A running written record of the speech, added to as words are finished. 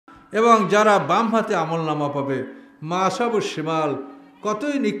এবং যারা বাম হাতে আমলনামা পাবে মা আসাবুস শিমাল,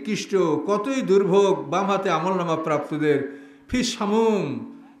 কতই নিকৃষ্ট কতই দুর্ভোগ বাম হাতে আমলনামা প্রাপ্তদের। ফি সামুম,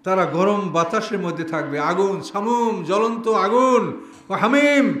 তারা গরম বাতাসের মধ্যে থাকবে, আগুন সামুম জ্বলন্ত আগুন, ও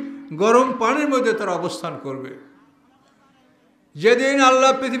হামিম গরম পানির মধ্যে তারা অবস্থান করবে। যেদিন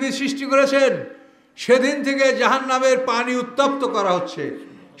আল্লাহ পৃথিবী সৃষ্টি করেছেন সেদিন থেকে জাহান্নামের পানি উত্তপ্ত করা হচ্ছে,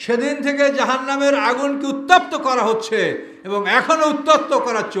 সেদিন থেকে জাহান্নামের আগুনকে উত্তপ্ত করা হচ্ছে এবং এখনো উত্তপ্ত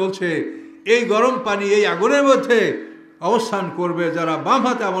করা চলছে। এই গরম পানি এই আগুনের মধ্যে অবস্থান করবে যারা বাম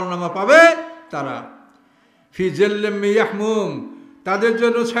হাতে আমলনামা পাবে তারা। ফি জিল্লিম মিন ইয়াহমুম, তাদের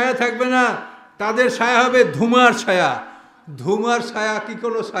জন্য ছায়া থাকবে না, তাদের ছায়া হবে ধুমার ছায়া। ধুমার ছায়া কি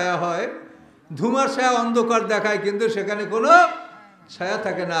কোনো ছায়া হয়? ধুমার ছায়া অন্ধকার দেখায়, কিন্তু সেখানে কোনো ছায়া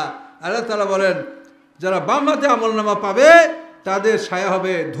থাকে না। আল্লাহ তাআলা বলেন যারা বাম হাতে আমলনামা পাবে তাদের ছায়া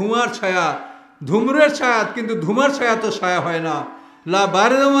হবে ধুমার ছায়া, ধুমরের ছায়া, কিন্তু ধুমার ছায়া তো ছায়া হয় না। লা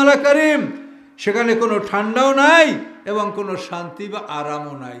বারিদুন ওয়ালা কারিম, সেখানে কোনো ঠান্ডাও নাই এবং কোনো শান্তি বা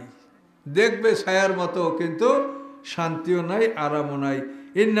আরামও নাই। দেখবে ছায়ার মতো, কিন্তু শান্তিও নাই আরামও নাই।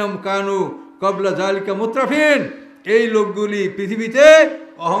 ইন্নাহুম কানু ক্বাবলা যালিকা মুতরাফিন, এই লোকগুলি পৃথিবীতে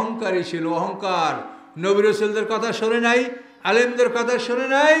অহংকারী ছিল, অহংকার। নবী রাসূলদের কথা শোনে নাই, আলেমদের কথা শোনে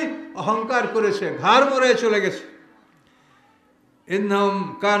নাই, অহংকার করেছে, ঘাড় মরে চলে গেছে। ইন্নাহুম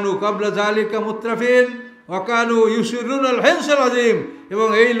কানু ক্বাবলা যালিকা মুতরাফিন ওয়া কানু ইউসিরুনাল হিনসাল আযীম, এবং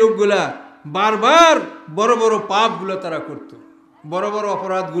এই লোকগুলা বারবার বড় বড় পাপগুলো তারা করত, বড় বড়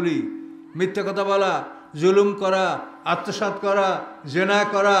অপরাধগুলি, মিথ্যা কথা বলা, জুলুম করা, আত্মসাৎ করা, জেনা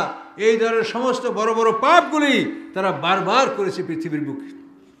করা, এই ধরনের সমস্ত বড় বড় পাপগুলি তারা বারবার করেছে পৃথিবীর বুকে।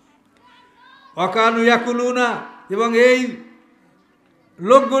 ওয়াকানু ইয়াকুলুনা, এবং এই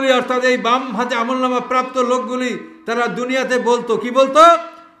লোকগুলি অর্থাৎ এই বাম হাতে আমলনামা প্রাপ্ত লোকগুলি তারা দুনিয়াতে বলতো, কি বলতো?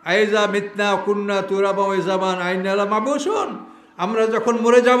 আইজা মিতনা কুন্না তুরাবা ওয়া জামান আইনা লা মাবুসুন, আমরা যখন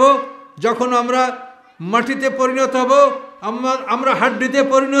মরে যাব, যখন আমরা মাটিতে পরিণত হব, আমরা হাড্ডিতে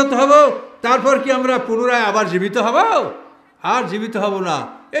পরিণত হব, তারপর কি আমরা পুনরায় আবার জীবিত হব? আর জীবিত হব না,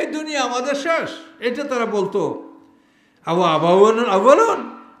 এই দুনিয়া আমাদের শেষ, এটা তারা বলতো। আবাউন,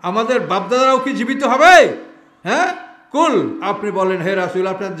 আমাদের বাপদাদারাও কি জীবিত হবে? হ্যাঁ, কুল, আপনি বলেন হে রাসূল,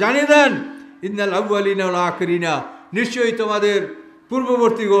 আপনি জানিয়ে দেন, ইন্নাল আউয়ালিনা ওয়াল আখিরিনা, নিশ্চয়ই তোমাদের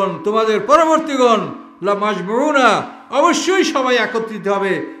পূর্ববর্তীগণ তোমাদের পরবর্তীগণ লা মাজমুউনা, অবশ্যই সবাই একত্রিত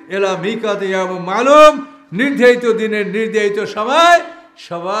হবে, এলা মিকাতি ইয়াউম মালুম, নির্ধারিত দিনের নির্ধারিত সময়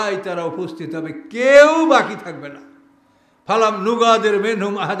সবাই তারা উপস্থিত হবে, কেউ বাকি থাকবে না। ফালাম নুগাদের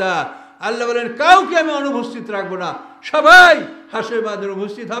মিনহুম আহাদা, আল্লাহ বলেন কাউকে আমি অনুপস্থিত রাখবো না, সবাই হাসরের ময়দানে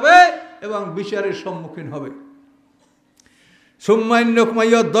উপস্থিত হবে এবং বিচারের সম্মুখীন হবে। সুম্মা ইন্নাকুম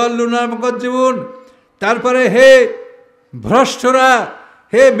আইয়ুদ-দাল্লুনা মুকাজ্জিবুন, তারপরে হে ভ্রষ্টরা,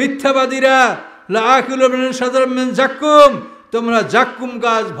 হে মিথ্যাবাদীরা, লা আকিলু মিন শাজারিন মিন জাক্কুম, তোমরা জাক্কুম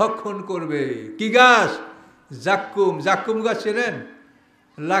গাছ ভক্ষণ করবে। কি গাছ? জাক্কুম। জাক্কুম গাছ চেনেন?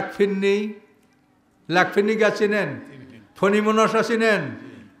 লাকফিন্নি গাছ চেনেন? ফণিমনসা চেনেন?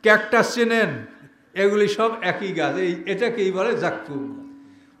 ক্যাকটাস চেনেন? এগুলি সব একই গাছ। এটাকেই বলে জাক্কুম।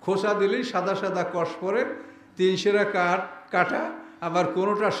 খোসা দিলেই সাদা সাদা কষ পরে, তিন সেরা কাটা, আবার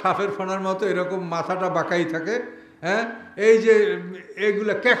কোনোটা সাপের ফোনার মতো এরকম মাথাটা বাঁকাই থাকে। হ্যাঁ, এই যে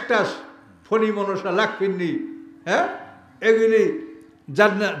এগুলা ক্যাকটাস, ফণিমনসা, লাকফিন্নি, হ্যাঁ, এগুলি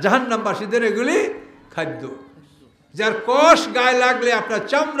জাহান্নামবাসীদের এগুলি খাদ্য। যার কষ গায়ে লাগলে আপনার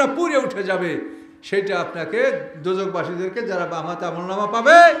চামড়া পুড়ে উঠে যাবে, সেটা আপনাকে দোজখবাসীদেরকে, যারা বাম হাতে আমলনামা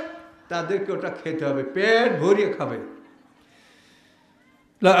পাবে তাদেরকে ওটা খেতে হবে, পেট ভরিয়ে খাবে।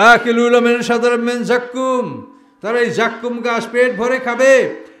 লা আকিলুনা মিন শাজারিন মিন জাক্কুম, তারা এই জাক্কুম গাছ পেট ভরে খাবে।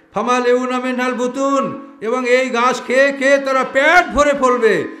 ফামালিউনা মিনহাল বুতুন, এবং এই গাছ খেয়ে খেয়ে তারা পেট ভরে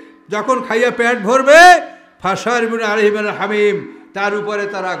ফেলবে। যখন খাইয়া পেট ভরবে, ফাশারিবুনা আলাইহি মিনাল হামিম, তার উপরে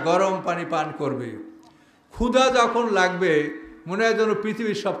তারা গরম পানি পান করবে। ক্ষুধা যখন লাগবে, মনে হয় যেন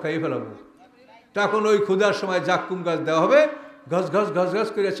পৃথিবীর সব খাইয়ে ফেলাবো, তখন ওই ক্ষুধার সময় জাক্কুম গাছ দেওয়া হবে, ঘস ঘস ঘস ঘস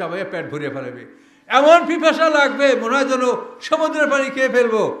করে চাবাইয়া পেট ভরিয়ে ফেলাবে। এমন পিপাসা লাগবে, মনে হয় যেন সমুদ্রের পানি খেয়ে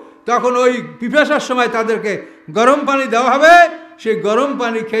ফেলবো, তখন ওই পিপাসার সময় তাদেরকে গরম পানি দেওয়া হবে, সেই গরম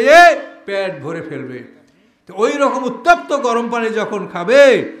পানি খেয়ে পেট ভরে ফেলবে। তো ওই রকম উত্তপ্ত গরম পানি যখন খাবে,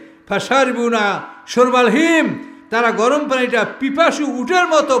 ফাশারিবুনা শুরবাল হিম, তারা গরম পানিটা পিপাসু উটের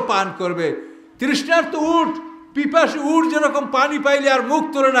মতো পান করবে। তৃষ্ণার্ত উট, পিপাসু উট যেরকম পানি পাইলে আর মুখ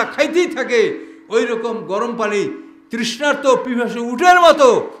তোলে না, খাইতেই থাকে, ওই রকম গরম পানি তৃষ্ণার্ত পিপাসু উটের মতো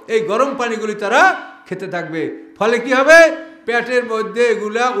এই গরম পানিগুলি তারা খেতে থাকবে। ফলে কি হবে? পেটের মধ্যে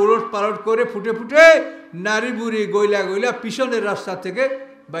এগুলা উলট পালট করে ফুটে ফুটে নারী বুড়ি গইলা গইলা পিছনের রাস্তা থেকে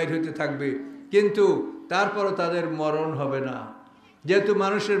বাইর হইতে থাকবে। কিন্তু তারপরও তাদের মরণ হবে না, যেহেতু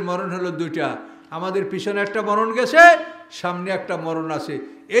মানুষের মরণ হলো দুইটা। আমাদের পিছনে একটা মরণ গেছে, সামনে একটা মরণ আছে,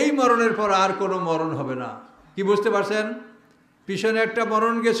 এই মরণের পর আর কোনো মরণ হবে না। কি বুঝতে পারছেন? পিছনে একটা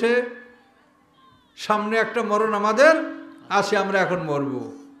মরণ গেছে, সামনে একটা মরণ আমাদের আছে, আমরা এখন মরব।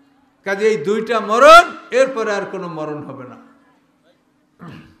 কাজে এই দুইটা মরণ, এরপরে আর কোনো মরণ হবে না।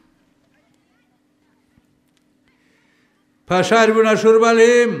 ফাশারিবুনা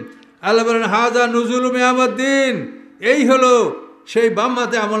শুরবালিম, আল্লাহ বলেন হাযা নুজুলু মিয়ামুদ্দিন, এই হলো সেই বাম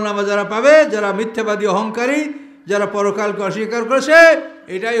হাতে আমলনামা যারা পাবে, যারা মিথ্যাবাদী অহংকারী, যারা পরকালকে অস্বীকার করেছে,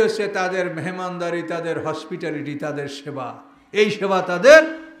 এটাই হচ্ছে তাদের মেহমানদারি, তাদের হসপিটালিটি, তাদের সেবা। এই সেবা তাদের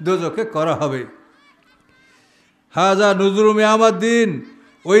দোজখে করা হবে। হাযা নুজুলু মিয়ামুদ্দিন,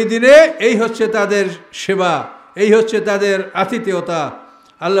 ওই দিনে এই হচ্ছে তাদের সেবা, এই হচ্ছে তাদের আতিথেয়তা।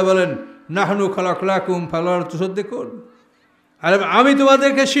 আল্লাহ বলেন নাহনু খালাকনাকুম ফালা তুসাদ্দিকুন, আমি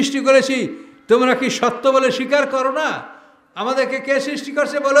তোমাদেরকে সৃষ্টি করেছি, তোমরা কি সত্য বলে স্বীকার করো না? আমাদেরকে কে সৃষ্টি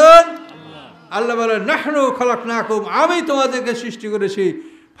করছে বলুন? আল্লাহ বলেন নাহনু খালাকনাকুম, আমি তোমাদেরকে সৃষ্টি করেছি,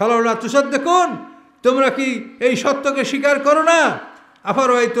 ফালা তুসাদ্দিকুন, তোমরা কি এই সত্যকে স্বীকার করো না?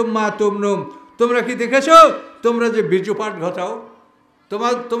 আফারাআইতুম মা তুমনুন, তোমরা কি দেখেছো তোমরা যে বীর্যপাত ঘটাও,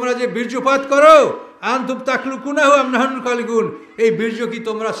 তোমরা যে বীর্যপাত করো, আনতুম তাখলুকুনাহু আম নাহনুল খালিকুন, এই বীর্য কি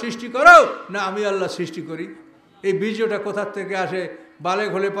তোমরা সৃষ্টি করো না আমি আল্লাহ সৃষ্টি করি? এই বীর্যটা কোথার থেকে আসে? বালেগ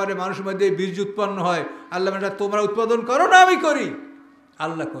হলে পারে মানুষের মধ্যে এই বীর্য উৎপন্ন হয়। আল্লাহ এটা তোমরা উৎপাদন করো না আমি করি?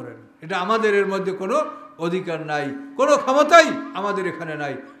 আল্লাহ করেন। এটা আমাদের এর মধ্যে কোনো অধিকার নাই, কোনো ক্ষমতাই আমাদের এখানে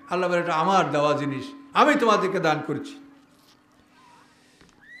নাই। আল্লাহ বলেন এটা আমার দেওয়া জিনিস, আমি তোমাদেরকে দান করছি।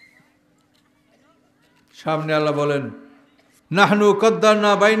 সামনে আল্লাহ বলেন নাহনু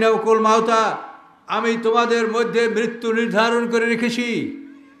কদ্দারনা বাইনাকুল মাউতা, আমি তোমাদের মধ্যে মৃত্যু নির্ধারণ করে রেখেছি।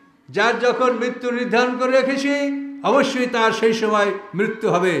 যার যখন মৃত্যু নির্ধারণ করে রেখেছি অবশ্যই তার সেই সময় মৃত্যু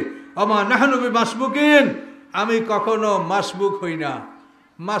হবে। আমা নাহনু বিমাসবুকিন, আমি কখনো মাসবুক হই না।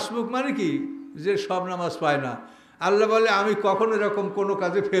 মাসবুক মানে কি? যে সব নামাজ পায় না। আল্লাহ বলে আমি কখনো এরকম কোনো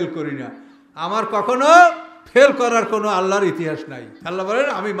কাজে ফেল করি না, আমার কখনো ফেল করার কোনো আল্লাহর ইতিহাস নাই। আল্লাহ বলেন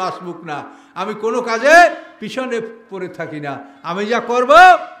আমি মাসবুক না, আমি কোনো কাজে পিছনে পড়ে থাকি না, আমি যা করব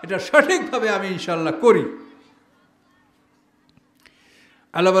এটা সঠিকভাবে আমি ইনশাল্লাহ করি।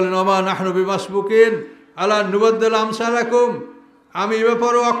 আল্লাহ বলেন ওমা নাহনু বিমাসবুকিন আলা নুবাদ্দিল আমসালাকুম, আমি এ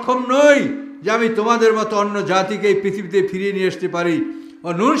ব্যাপারেও অক্ষম নই যে আমি তোমাদের মতো অন্য জাতিকে এই পৃথিবীতে ফিরিয়ে নিয়ে আসতে পারি। ও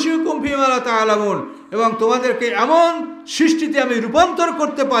নুরশিকুম ফিমা লা তা'লামুন, এবং তোমাদেরকে এমন সৃষ্টিতে আমি রূপান্তর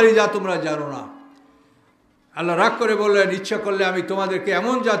করতে পারি যা তোমরা জানো না। আল্লাহ রাগ করে বললেন ইচ্ছা করলে আমি তোমাদেরকে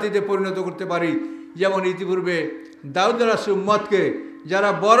এমন জাতিতে পরিণত করতে পারি, যেমন ইতিপূর্বে দাউদ রাসূল উম্মতকে যারা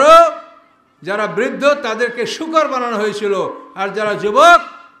বড়, যারা বৃদ্ধ তাদেরকে শূকর বানানো হয়েছিল, আর যারা যুবক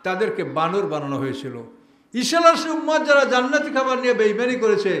তাদেরকে বানর বানানো হয়েছিল। ঈসা রাসূল উম্মত যারা জান্নাতি খাবার নিয়ে বেঈমানি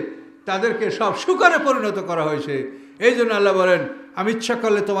করেছে তাদেরকে সব শূকরে পরিণত করা হয়েছে। এই জন্য আল্লাহ বলেন আমি ইচ্ছা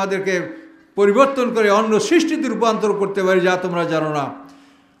করলে তোমাদেরকে পরিবর্তন করে অন্য সৃষ্টিতে রূপান্তর করতে পারি যা তোমরা জানো না।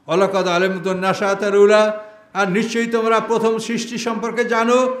 ওয়ালাকাদ আলিমতুন নাশাতাল উলা, আর নিশ্চয়ই তোমরা প্রথম সৃষ্টি সম্পর্কে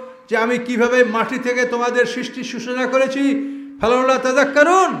জানো যে আমি কিভাবে মাটি থেকে তোমাদের সৃষ্টি সূচনা করেছি। ফালাউলা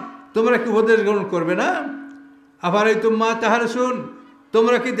তাযাক্কারুন, তোমরা কি উপদেশ গ্রহণ করবে না? আফারাইতুম মা তাহারসুন,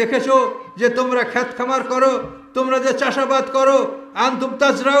 তোমরা কি দেখেছো যে তোমরা ক্ষেত খামার করো, তোমরা যে চাষাবাদ করো, আনতুম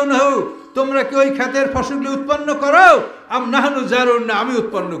তাজরাউনাহু, তোমরা কি ওই ক্ষেতের ফসলগুলি উৎপন্ন করো? আম নাহনু জারুন, না আমি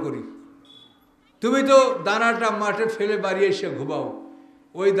উৎপন্ন করি। তুমি তো দানাটা মাঠে ফেলে বাড়ি এসে ঘুমাও,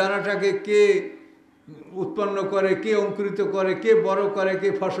 ওই দানাটাকে কে উৎপন্ন করে, কে অঙ্কুরিত করে, কে বড় করে, কে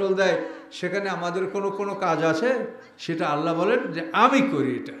ফসল দেয়, সেখানে আমাদের কোনো কাজ আছে? সেটা আল্লাহ বলেন যে আমি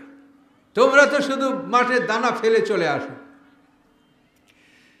করি এটা, তোমরা তো শুধু মাঠে দানা ফেলে চলে আসো।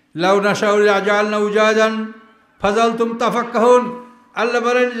 লাউ নাশাউ লাজআলনা উজাজান ফাজালতুম তাফাক্কাহুন, আল্লাহ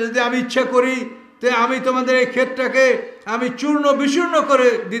বলেন যদি আমি ইচ্ছা করি তো আমি তোমাদের এই ক্ষেতটাকে আমি চূর্ণ বিচূর্ণ করে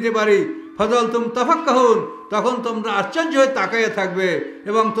দিতে পারি। ফাজালতুম তাফাক্কাহুন, তখন তোমরা আশ্চর্য হয়ে তাকাইয়ে থাকবে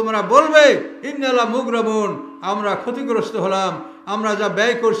এবং তোমরা বলবে ইন্নালা মুগরামুন, আমরা ক্ষতিগ্রস্ত হলাম, আমরা যা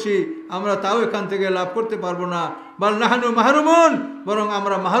ব্যয় করছি আমরা তাও এখান থেকে লাভ করতে পারবো না। বাল নাহানু মাহরুমুন, বরং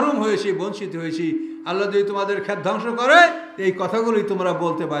আমরা মাহরুম হয়েছি, বঞ্চিত হয়েছি। আল্লাহ যদি তোমাদের ক্ষেত ধ্বংস করে এই কথাগুলি তোমরা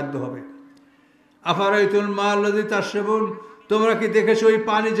বলতে বাধ্য হবে। আফারাইতুল মা আল্লাযী তাশরাবুন, তোমরা কি দেখেছো ওই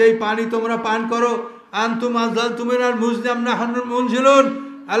পানি, যেই পানি তোমরা পান করো, আনতুম আনজালতুম মিনাল মুজনি আম নাহনু মুনজিলুন,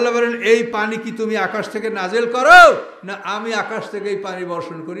 আল্লাহ বলেন এই পানি কি তুমি আকাশ থেকে নাজেল করো না আমি আকাশ থেকে এই পানি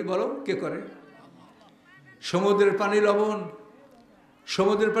বর্ষণ করি? বলো কে করে? সমুদ্রের পানি লবণ।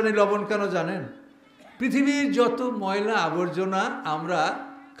 সমুদ্রের পানি লবণ কেন জানেন? পৃথিবীর যত ময়লা আবর্জনা আমরা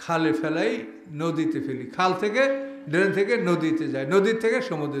খালে ফেলাই, নদীতে ফেলি, খাল থেকে ড্রেন থেকে নদীতে যায়, নদীর থেকে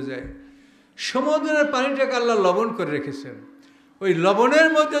সমুদ্রে যায়। সমুদ্রের পানিটাকে আল্লাহ লবণ করে রেখেছেন। ওই লবণের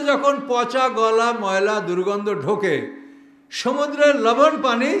মধ্যে যখন পচা গলা ময়লা দুর্গন্ধ ঢোকে, সমুদ্রের লবণ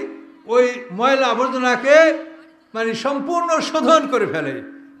পানি ওই ময়লা আবর্জনাকে মানে সম্পূর্ণ শোধন করে ফেলে,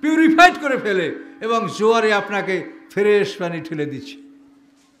 পিউরিফাইড করে ফেলে, এবং জোয়ারে আপনাকে ফ্রেশ পানি ঠেলে দিচ্ছে।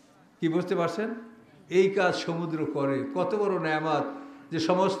 কি বুঝতে পারছেন? এই কাজ সমুদ্র করে। কত বড় নেয়ামত যে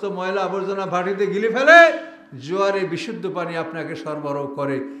সমস্ত ময়লা আবর্জনা ভাটিতে গিলে ফেলে, জোয়ারে বিশুদ্ধ পানি আপনাকে সরবরাহ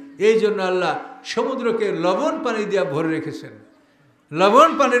করে। এই জন্য আল্লাহ সমুদ্রকে লবণ পানি দিয়ে ভরে রেখেছেন। লবণ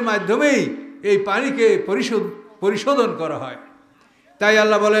পানির মাধ্যমেই এই পানিকে পরিশোধন করা হয়। তাই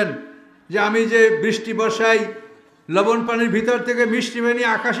আল্লাহ বলেন যে আমি যে বৃষ্টি বর্ষাই, লবণ পানির ভিতর থেকে মিষ্টি পানি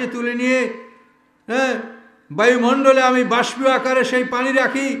আকাশে তুলে নিয়ে বায়ুমণ্ডলে আমি বাষ্পীয় আকারে সেই পানি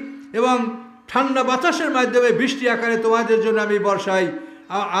রাখি, এবং ঠান্ডা বাতাসের মাধ্যমে বৃষ্টি আকারে তোমাদের জন্য আমি বর্ষাই।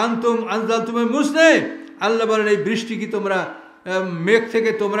 আনতুম আনজাল তুমি মুসনে, আল্লাহ বলেন এই বৃষ্টি কি তোমরা মেঘ থেকে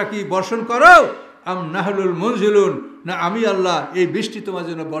তোমরা কি বর্ষণ করো? আম নাহলুল মুনজিলুন, না আমি আল্লাহ এই বৃষ্টি তোমার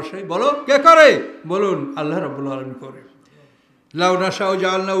জন্য বর্ষাই। বলো কে করে? বলুন আল্লাহ রাব্বুল আলামিন করে। লাউ নাশাউ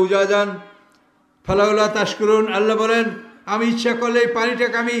জাআলনা উজাজান ফালাউলা তাশকুরুন, আল্লাহ বলেন আমি ইচ্ছা করলে এই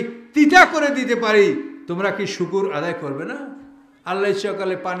পানিটাকে আমি তিতা করে দিতে পারি, তোমরা কি শুকর আদায় করবে না? আল্লাহ ইচ্ছা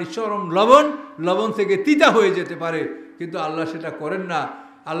করলে পানি চরম লবণ থেকে তিতা হয়ে যেতে পারে, কিন্তু আল্লাহ সেটা করেন না।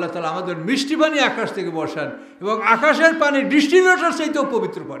 আল্লাহ তাআলা আমাদের মিষ্টি পানি আকাশ থেকে বর্ষান, এবং আকাশের পানি ডিস্ট্রিবিউটর চাইতেও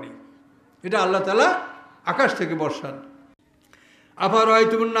পবিত্র পানি, এটা আল্লাহ তাআলা আকাশ থেকে বর্ষান। আবার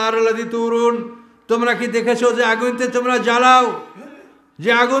রাআইতুমুন নার আল্লাতী তুরুন, তোমরা কি দেখেছো যে আগুনতে তোমরা জ্বালাও,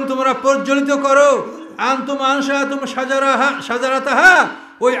 যে আগুন তোমরা প্রজ্বলিত করো? আনতুম আনশাতুম শাজারাতাহা,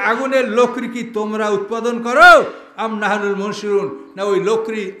 ওই আগুনের লকড়ি কি তোমরা উৎপাদন করো? আম নাহনুল মুনশিরুন, না ওই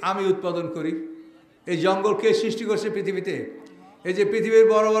লকড়ি আমি উৎপাদন করি। এই জঙ্গল কে সৃষ্টি করছে পৃথিবীতে? এই যে পৃথিবীর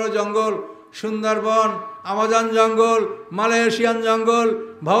বড় বড় জঙ্গল, সুন্দরবন, আমাজন জঙ্গল, মালয়েশিয়ান জঙ্গল,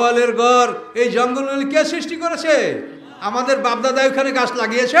 ভাওয়ালের গড়, এই জঙ্গলগুলি কে সৃষ্টি করেছে? আমাদের বাপদাদা ওখানে গাছ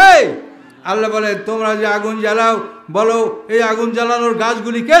লাগিয়েছে। আল্লাহ বলে তোমরা যে আগুন জ্বালাও, বলো এই আগুন জ্বালানোর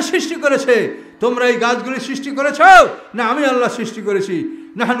গাছগুলি কে সৃষ্টি করেছে? তোমরা এই গাছগুলি সৃষ্টি করেছ, না আমি আল্লাহ সৃষ্টি করেছি।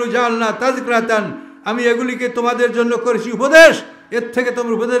 নাহনু জাআলনা তাযকিরাতান, আমি এগুলিকে তোমাদের জন্য করেছি উপদেশ, এর থেকে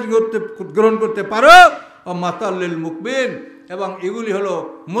তোমরা উপদেশ গ্রহণ করতে পারো। ও মাতাল্লিল মুকবিন, এবং এগুলি হলো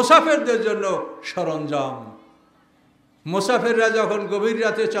মুসাফিরদের জন্য সরঞ্জাম। মুসাফিররা যখন গভীর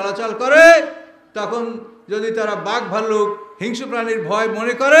রাতে চলাচল করে, তখন যদি তারা বাঘ ভাল্লুক হিংস্র প্রাণীর ভয়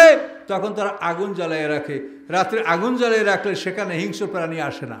মনে করে, তখন তারা আগুন জ্বালিয়ে রাখে। রাত্রে আগুন জ্বালিয়ে রাখলে সেখানে হিংস্র প্রাণী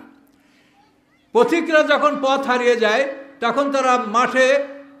আসে না। পথিকরা যখন পথ হারিয়ে যায়, তখন তারা মাঠে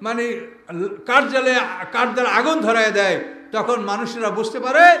মানে কাঠ দ্বারা আগুন ধরায় দেয়, তখন মানুষেরা বুঝতে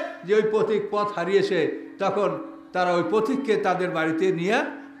পারে যে ওই পথিক পথ হারিয়েছে। তখন তারা ওই পথিককে তাদের বাড়িতে নিয়ে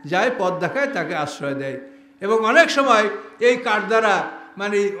যায়, পথ দেখায়, তাকে আশ্রয় দেয়। এবং অনেক সময় এই কাঠ দ্বারা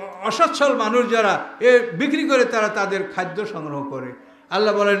মানে অসচ্ছল মানুষ যারা বিক্রি করে, তারা তাদের খাদ্য সংগ্রহ করে।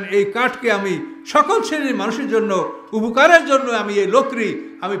 আল্লাহ বলেন এই কাঠকে আমি সকল শ্রেণীর মানুষের জন্য উপকারের জন্য আমি এই লকড়ি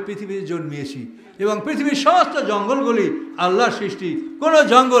আমি পৃথিবীতে জন্মিয়েছি, এবং পৃথিবীর সমস্ত জঙ্গলগুলি আল্লাহর সৃষ্টি, কোনো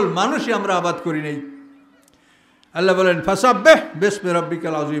জঙ্গল মানুষই আমরা আবাদ করি নেই। আল্লাহ বলেন ফাসাব্বিহ বিসমি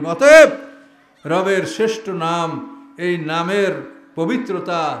রাব্বিকাল আযীম, অতএব রবের শ্রেষ্ঠ নাম, এই নামের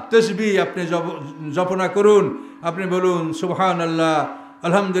পবিত্রতা তাসবিহ আপনি জপনা করুন। আপনি বলুন সুবহানাল্লাহ,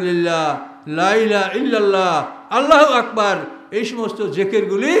 আলহামদুলিল্লাহ, লা ইলাহা ইল্লাল্লাহ, আল্লাহু আকবার, এই সমস্ত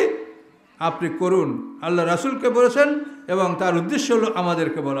জিকিরগুলি আপনি করুন। আল্লাহ রাসূলকে বলেছেন, এবং তার উদ্দেশ্য হলো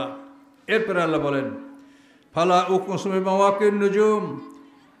আমাদেরকে বলা। এরপরে আল্লাহ বলেন ফালা উকসিমু বিমাওয়াকিন নুজুম,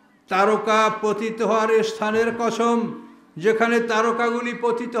 তারকা পতিত হওয়ার স্থানের কসম, যেখানে তারকাগুলি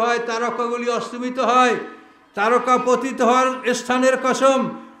পতিত হয়, তারকাগুলি অস্তমিত হয়, তারকা পতিত হওয়ার স্থানের কসম।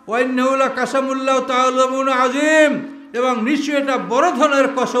 ওয়াইন্নাহু লাকাসামুল্লাহু তাআলামুন আযীম, এবং নিশ্চয়ই এটা বড় ধরনের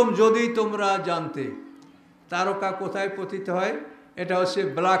কসম যদি তোমরা জানতে। তারকা কোথায় পতিত হয়? এটা হচ্ছে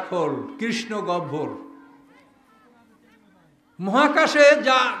ব্ল্যাক হোল, কৃষ্ণ গহ্বর। মহাকাশে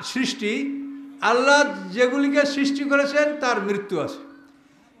যা সৃষ্টি, আল্লাহ যেগুলিকে সৃষ্টি করেছেন তার মৃত্যু আছে।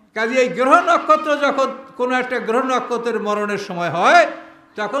 কাজে এই গ্রহ নক্ষত্র, যখন কোনো একটা গ্রহ নক্ষত্রের মরণের সময় হয়,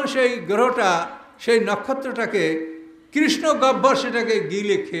 তখন সেই গ্রহটা, সেই নক্ষত্রটাকে কৃষ্ণ গহ্বর সেটাকে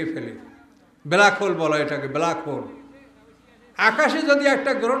গিলে খেয়ে ফেলে। ব্ল্যাক হোল বলা এটাকে, ব্ল্যাক হোল। আকাশে যদি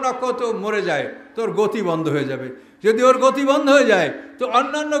একটা গ্রহ নক্ষত্র মরে যায়, তোর গতি বন্ধ হয়ে যাবে। যদি ওর গতি বন্ধ হয়ে যায়, তো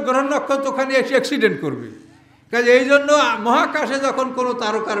অন্যান্য গ্রহ নক্ষত্র ওখানে এসে অ্যাক্সিডেন্ট করবে। কাজে এই জন্য মহাকাশে যখন কোনো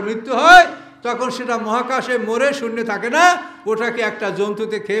তারকার মৃত্যু হয়, তখন সেটা মহাকাশে মরে শূন্য থাকে না, ওটাকে একটা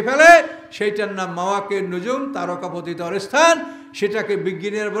জন্তুতে খেয়ে ফেলে। সেইটার নাম মাওয়াকিন নুজুম, তারকা পতিত হওয়ার স্থান। সেটাকে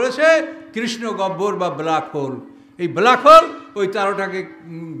বিজ্ঞানীরা বলেছে কৃষ্ণ গহ্বর বা ব্ল্যাক হোল। এই ব্ল্যাক হোল ওই তারকাটাকে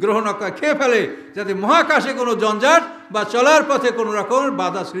গ্রহ নক্ষত্র খেয়ে ফেলে, যাতে মহাকাশে কোনো জঞ্জাট বা চলার পথে কোনো রকম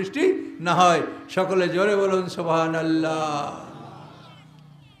বাধা সৃষ্টি না হয়। সকলে জোরে বলুন সুবহানাল্লাহ।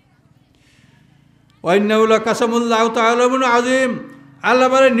 ওয়াইন্নাহু লাকাসামুল্লাহু তাআলামুন আযীম, আল্লাহ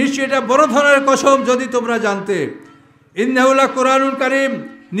বলেন নিশ্চয়ই এটা বড় ধরনের কসম যদি তোমরা জানতে। ইন্নাহু লাকুরআনুন কারীম,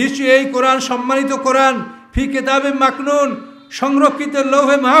 নিশ্চয়ই এই কোরআন সম্মানিত কোরআন, ফি কিতাবিম মাকনুন, সংরক্ষিত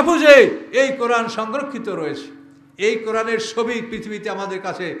লৌহে মাহফুজে এই কোরআন সংরক্ষিত রয়েছে। এই কোরআনের ছবি পৃথিবীতে আমাদের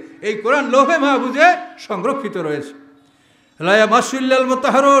কাছে, এই কোরআন লৌহে মাহফুজে সংরক্ষিত রয়েছে। লা ইয়ামাসসু ইল্লাল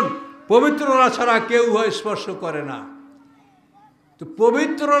মুতাহহারুন, পবিত্ররা ছাড়া কেউ উহা স্পর্শ করে না। তো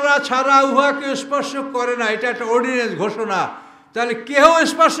পবিত্ররা ছাড়া উহাকে স্পর্শ করে না, এটা একটা অর্ডিন্যান্স ঘোষণা। তাহলে কেউ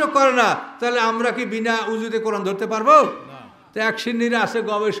স্পর্শ করে না, তাহলে আমরা কি বিনা উজুতে কোরআন ধরতে পারবো? তো এক শ্রেণীর আছে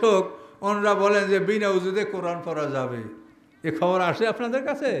গবেষক, ওনারা বলেন যে বিনা উজুতে কোরআন পড়া যাবে। এ খবর আসে আপনাদের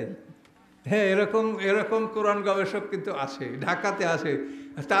কাছে? হ্যাঁ, এরকম কোরআন গবেষক কিন্তু আছে, ঢাকাতে আছে।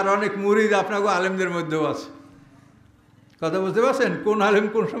 তার অনেক মুরিদ আপনাকে আলেমদের মধ্যেও আছে। কথা বুঝতে পারছেন? কোন আলেম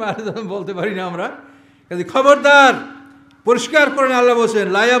কোন সময় আসে বলতে পারি না আমরা। কাজে খবরদার, পরিষ্কার করেন আল্লাহ বলছেন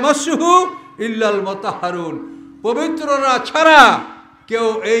লা ইয়ামাসসুহু ইল্লাল মুতাহহারুন, পবিত্ররা ছাড়া কেউ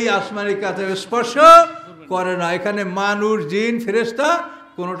এই আসমানি কাতে স্পর্শ করে না। এখানে মানুষ, জিন, ফেরেশতা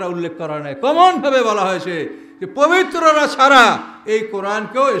কোনোটা উল্লেখ করা নাই, কমনভাবে বলা হয়েছে যে পবিত্ররা ছাড়া এই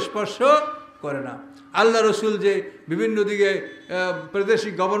কোরআনকেও স্পর্শ করে না। আল্লাহ রসুল যে বিভিন্ন দিকে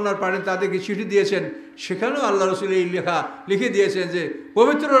প্রাদেশিক গভর্নর পারেন তাদেরকে চিঠি দিয়েছেন, সেখানেও আল্লাহ রসুল এই লেখা লিখে দিয়েছেন যে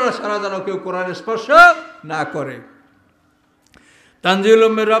পবিত্ররা ছাড়া যেন কেউ কোরআন স্পর্শ না করে।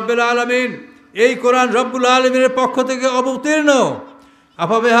 তানজিলুম মির রাব্বিল আলামিন, এই কোরআন রব্বুল আলামিনের পক্ষ থেকে অবতীর্ণ।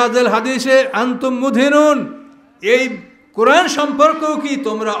 আফাবিহাযাল হাদিসে আনতুম মুদহিনুন, এই কোরআন সম্পর্কেও কি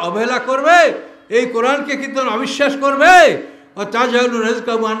তোমরা অবহেলা করবে? এই কোরআনকে কি তোমরা অবিশ্বাস করবে? ও তাজহালুন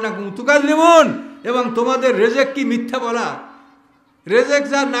রিজকাহুম আন্নাকুম তুকাযযিবুন, এবং তোমাদের রেজেক কি মিথ্যা বলা? রেজেক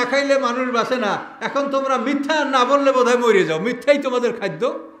যা না খাইলে মানুষ বাঁচে না, এখন তোমরা মিথ্যা না বললে বোধহয় মরে যাও, মিথ্যাই তোমাদের খাদ্য।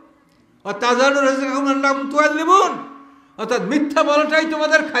 ও তাজহালুন রিজকাহুম আন্নাকুম তুকাযযিবুন, অর্থাৎ মিথ্যা বলাটাই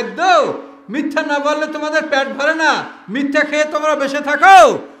তোমাদের খাদ্য। মিথ্যা না বললে তোমাদের পেট ভরে না, মিথ্যা খেয়ে তোমরা বেঁচে থাকো।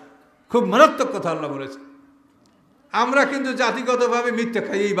 খুব মারাত্মক কথা আল্লাহ বলেছে। আমরা কিন্তু জাতিগতভাবে মিথ্যা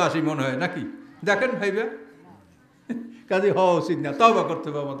খাইয়েই বাসি মনে হয়, নাকি? দেখেন ভাইবা, কাজে হওয়া উচিত না, তওবা করতে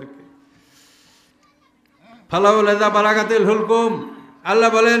হবে আমাদেরকে। ফালাউলা বালাগাতিল হুলকুম, আল্লাহ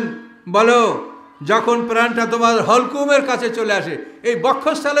বলেন বলো যখন প্রাণটা তোমার হলকুমের কাছে চলে আসে, এই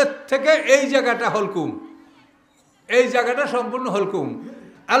বক্ষস্থলের থেকে এই জায়গাটা হলকুম, এই জায়গাটা সম্পূর্ণ হলকুম।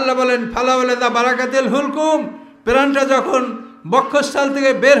 আল্লাহ বলেন ফালাউলা বালাগাতিল হুলকুম, প্রাণটা যখন বক্ষস্থল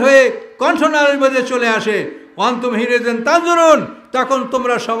থেকে বের হয়ে কণ্ঠনালীর মধ্যে চলে আসে, অন্তুম হিনেদেন তানজুরুন, তখন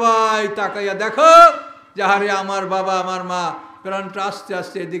তোমরা সবাই তাকাইয়া দেখো যাহারে আমার বাবা আমার মা প্রাণটা আস্তে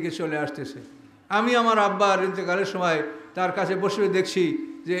আস্তে এদিকে চলে আসতেছে। আমি আমার আব্বার ইন্তেকালের সময় তার কাছে বসে দেখছি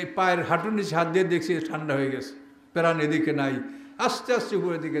যে পায়ের হাঁটুর নিচে হাত দিয়ে দেখছি ঠান্ডা হয়ে গেছে, প্রাণ এদিকে নাই, আস্তে আস্তে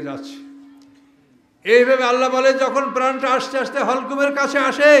উপরের দিকে যাচ্ছে। এইভাবে আল্লাহ বলে যখন প্রাণটা আস্তে আস্তে হলকুমের কাছে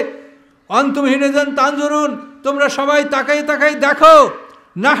আসে, অন্তুম হিনেদেন তানজুরুন, তোমরা সবাই তাকাই তাকাই দেখো,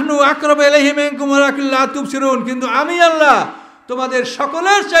 নাহনু আকরাবু ইলাইহি মিনকুম ওয়ালাকিন লা তুবসিরুন, কিন্তু আমি আল্লাহ তোমাদের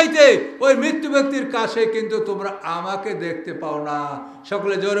সকলের চাইতে ওই মৃত্যু ব্যক্তির কাছে, কিন্তু তোমরা আমাকে দেখতে পাও না।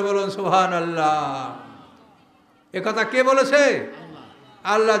 সকলে জোরে বলুন সুবহানাল্লাহ। এ কথা কে বলেছে?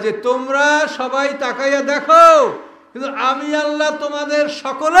 আল্লাহ। যে তোমরা সবাই তাকাইয়া দেখো, কিন্তু আমি আল্লাহ তোমাদের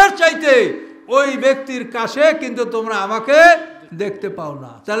সকলের চাইতে ওই ব্যক্তির কাছে, কিন্তু তোমরা আমাকে দেখতে পাও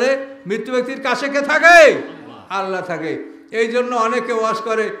না। তাহলে মৃত্যু ব্যক্তির কাছে কে থাকে? আল্লাহ থাকে। এই জন্য অনেকে ওয়াজ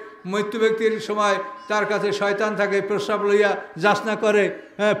করে মৃত্যু ব্যক্তির সময় তার কাছে শয়তান থাকে, প্রস্রাব লইয়া যাচনা করে,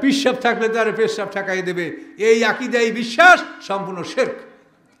 পিশাব থাকলে তার পেশাব ঠেকাই দেবে। এই আকীদা, এই বিশ্বাস সম্পূর্ণ শিরক।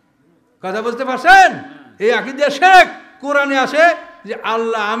 কথা বুঝতে পারছেন? এই আকীদা শিরক। কোরআনে আসে যে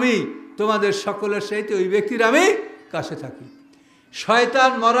আল্লাহ আমি তোমাদের সকলের চাইতে ওই ব্যক্তির আমি কাছে থাকি।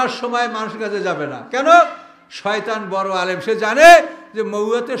 শয়তান মরার সময় মানুষের কাছে যাবে না। কেন? শয়তান বড় আলেম, সে জানে যে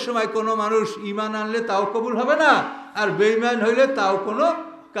মউয়াতের সময় কোনো মানুষ ঈমান আনলে তাও কবুল হবে না, আর বেঈমান হইলে তাও কোনো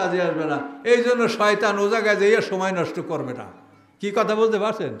কাজে আসবে না। এই জন্য শয়তান ও জায়গায় যাইয়া সময় নষ্ট করবে না। কি কথা বলতে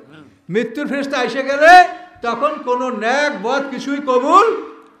পারছেন? মৃত্যুর ফেরেশতা এসে গেলে তখন কোনো ন্যাক বদ কিছুই কবুল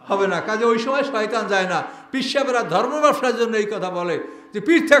হবে না, কাজে ওই সময় শয়তান যায় না। পিসাবেরা ধর্ম ব্যবসার জন্য এই কথা বলে যে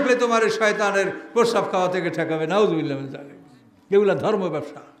পীর থাকলে তোমার এই শয়তানের প্রস্রাব খাওয়া থেকে ঠেকাবে। নাউযুবিল্লাহ মিন যালিক। এগুলা ধর্ম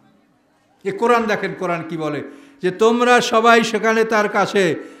ব্যবসা। এ কোরআন দেখেন, কোরআন কি বলে যে তোমরা সবাই সেখানে তার কাছে,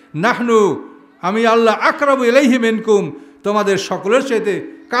 নাহনু আমি আল্লাহ আকরাবু ইলাইহি মিনকুম, তোমাদের সকলের চাইতে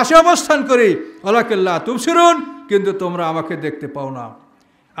কাছে অবস্থান করি, ওয়ালাকিন লা তুবসিরুন, কিন্তু তোমরা আমাকে দেখতে পাও না।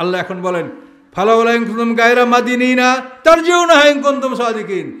 আল্লাহ এখন বলেন ফালাউলা ইন কুনতুম গায়রা মাদিনিনা তারজিউনাহা ইন কুনতুম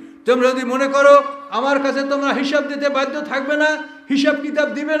সাদিকিন, তোমরা যদি মনে করো আমার কাছে তোমরা হিসাব দিতে বাধ্য থাকবে না, হিসাব কিতাব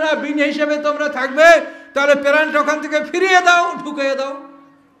দিবে না, বিনা হিসাবে তোমরা থাকবে, তাহলে প্রাণটা ওখান থেকে ফিরিয়ে দাও, ঢুকিয়ে দাও।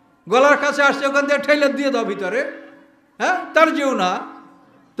 গলার কাছে আসছে, ওখান থেকে ঠেলে দিয়ে দাও ভিতরে। হ্যাঁ, তারজিউনা,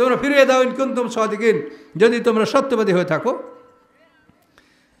 তোমরা ফিরিয়ে দাও ইন কুনতুম সাদিকিন, যদি তোমরা সত্যবাদী হয়ে থাকো।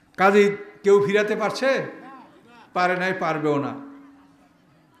 কাজেই কেউ ফিরাতে পারছে? পারে নাই, পারবেও না।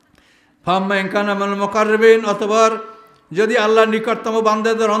 ফাম্মা ইনকান আমাল মুকাররাবিন, অথবা যদি আল্লাহর নিকটতম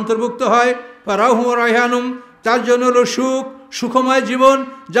বান্দাদের অন্তর্ভুক্ত হয়, ফারাহুম ওয়া রায়হানুম, তার জন্য হলো সুখ, সুখময় জীবন,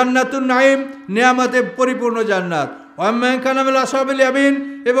 জান্নাতুন নাঈম, নিয়ামতে পরিপূর্ণ জান্নাত। ওয়াম্মা ইনকান মিন আসহাবিল ইয়ামিন,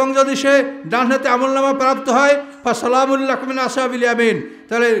 এবং যদি সে ডান হাতে আমলনামা প্রাপ্ত হয়, ফাসালামুল লাকুম মিন আসহাবিল ইয়ামিন,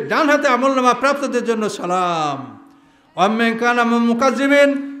 তাহলে ডান হাতে আমলনামা প্রাপ্তদের জন্য সালাম। ওয়াম্মা ইনকান মিন মুকাজ্জিবিন,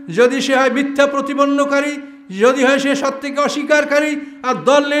 যদি সে হয় মিথ্যা প্রতিপন্নকারী, যদি হয় সে সত্যকে অস্বীকারী, আর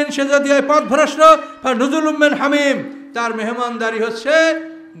দল্লিন, সে যদি হয় পথভ্রষ্ট, ফানুজুলুম মিন হামিম, তার মেহমানদারি হচ্ছে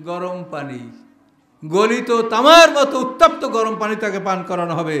গরম পানি, গলিত তামার মতো উত্তপ্ত গরম পানি তাকে পান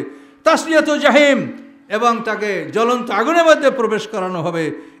করানো হবে। তাসলিয়াতু জাহিম, এবং তাকে জ্বলন্ত আগুনের মধ্যে প্রবেশ করানো হবে।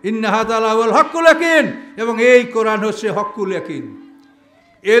 ইন্না হাযা লাহুল হক্কুল ইয়াকিন, এবং এই কোরআন হচ্ছে হক্কুল ইয়াকিন।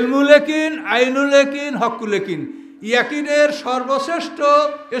 ইলমুল ইয়াকিন, আইনুল ইয়াকিন, হক্কুল ইয়াকিন। ইয়াকিনের সর্বশ্রেষ্ঠ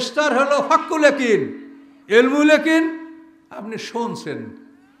স্তর হলো হক্কুল ইয়াকিন। ইলমুল ইয়াকিন আপনি শুনছেন,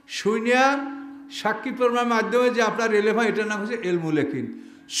 শুনিয়া সাক্ষী প্রমাণের মাধ্যমে যে আপনার এলেম হয়, এটার নাম হচ্ছে ইলমুল ইয়াকিন।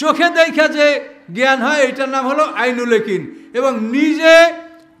 চোখে দেখা যে জ্ঞান হয়, এটার নাম হলো আইনুল ইয়াকিন। এবং নিজে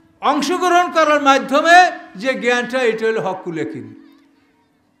অংশগ্রহণ করার মাধ্যমে যে জ্ঞানটা, এটা হলো হক্কুল ইয়াকিন।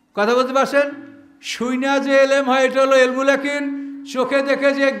 কথা বলতে পারছেন? শুইনা যে এলেম হয়, এটা হলো ইলমুল ইয়াকিন। চোখে দেখে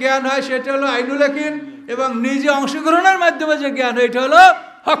যে জ্ঞান হয়, সেটা হলো আইনুল ইয়াকিন। এবং নিজে অংশগ্রহণের মাধ্যমে যে জ্ঞান হয়, এটা হলো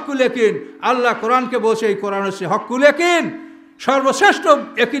হক্কুল ইয়াকিন। আল্লাহ কোরআনকে বলছে, এই কোরআন হচ্ছে হক্কুল ইয়াকিন। সর্বশ্রেষ্ঠ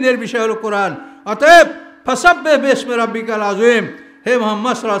ইয়াকিনের বিষয় হলো কোরআন। অতএব ফাসাব্বিহ বিসমি রাব্বিকাল আযীম, হে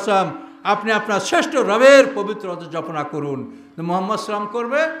মুহাম্মদ সাল্লাল্লাহু আলাইহি ওয়াসাল্লাম, আপনি আপনার শ্রেষ্ঠ রবের পবিত্রতা জপনা করুন। মুহাম্মদ সাল্লাম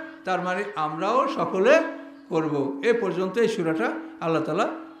করবে, তার মানে আমরাও সকলে করব। এ পর্যন্ত এই সূরাটা আল্লাহ তাআলা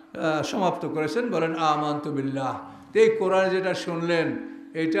সমাপ্ত করেছেন। বলেন আমানতু বিল্লাহ। এই কোরআন যেটা শুনলেন,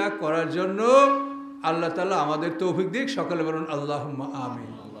 এটা করার জন্য আল্লাহ তাআলা আমাদের তৌফিক দিক। সকলে বলুন আল্লাহুম্মা আমিন।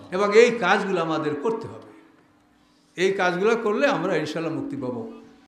 এবং এই কাজগুলো আমাদের করতে হবে। এই কাজগুলো করলে আমরা ইনশাআল্লাহ মুক্তি পাবো।